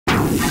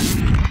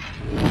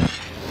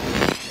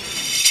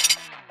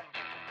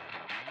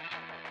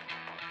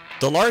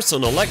The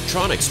Larson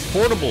Electronics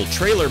portable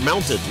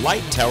trailer-mounted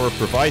light tower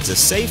provides a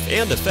safe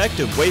and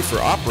effective way for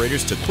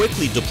operators to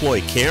quickly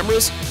deploy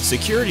cameras,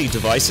 security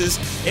devices,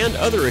 and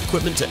other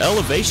equipment to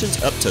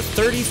elevations up to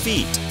 30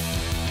 feet.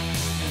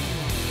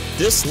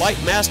 This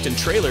light mast and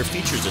trailer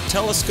features a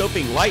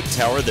telescoping light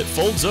tower that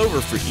folds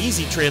over for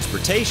easy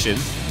transportation,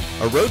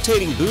 a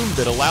rotating boom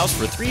that allows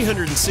for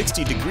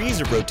 360 degrees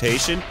of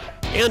rotation,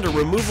 and a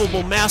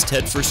removable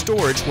masthead for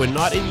storage when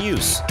not in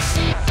use.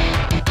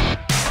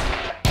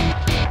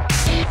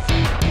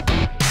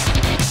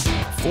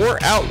 4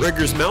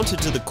 outriggers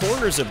mounted to the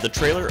corners of the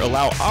trailer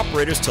allow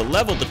operators to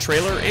level the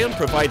trailer and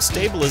provide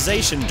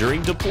stabilization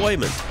during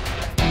deployment.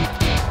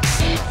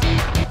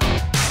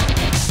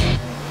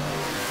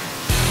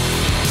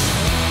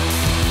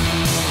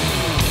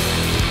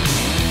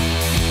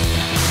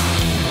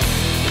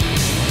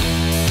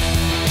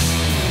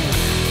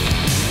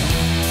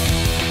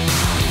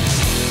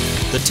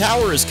 The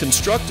tower is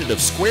constructed of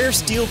square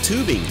steel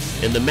tubing,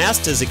 and the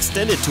mast is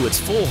extended to its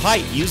full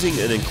height using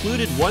an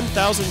included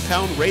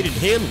 1,000-pound rated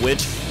hand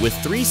winch with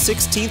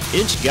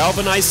 3/16-inch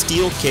galvanized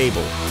steel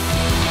cable.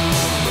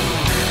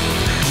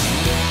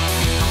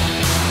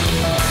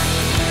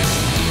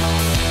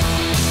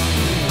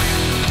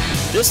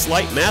 This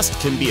light mast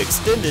can be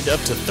extended up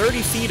to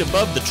 30 feet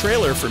above the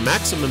trailer for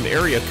maximum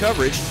area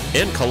coverage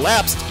and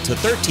collapsed to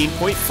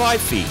 13.5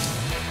 feet.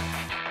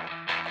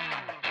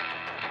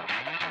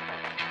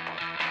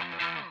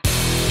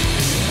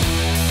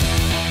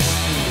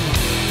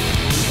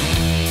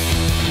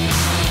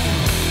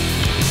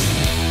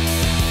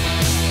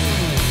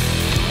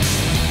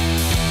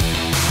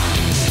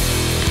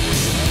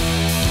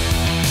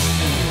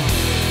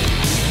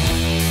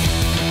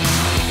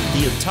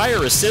 The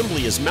entire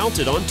assembly is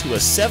mounted onto a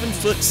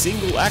 7-foot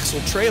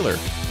single-axle trailer,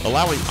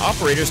 allowing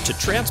operators to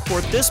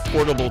transport this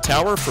portable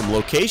tower from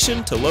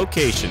location to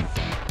location.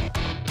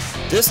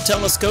 This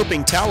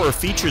telescoping tower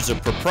features a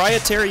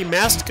proprietary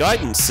mast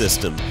guidance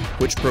system,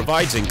 which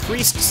provides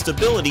increased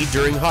stability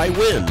during high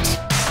winds.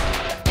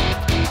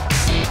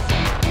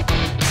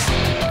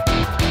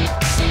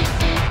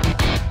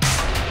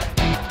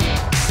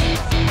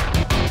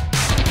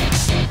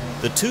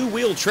 The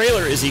 2-wheel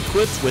trailer is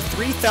equipped with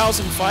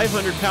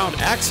 3,500-pound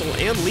axle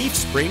and leaf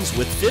springs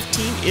with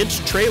 15-inch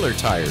trailer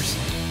tires.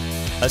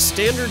 A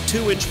standard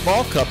 2-inch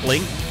ball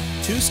coupling,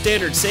 2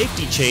 standard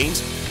safety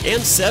chains,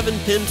 and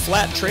 7-pin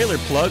flat trailer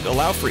plug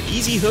allow for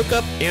easy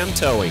hookup and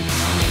towing.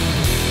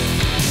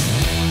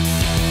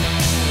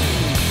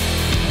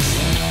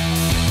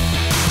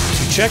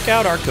 To check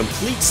out our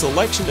complete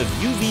selection of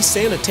UV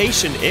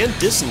sanitation and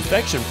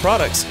disinfection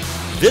products,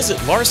 visit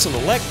Larson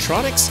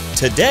Electronics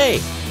today.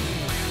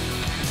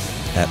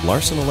 At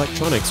Larson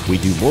Electronics, we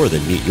do more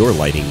than meet your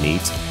lighting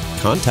needs.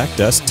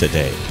 Contact us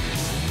today.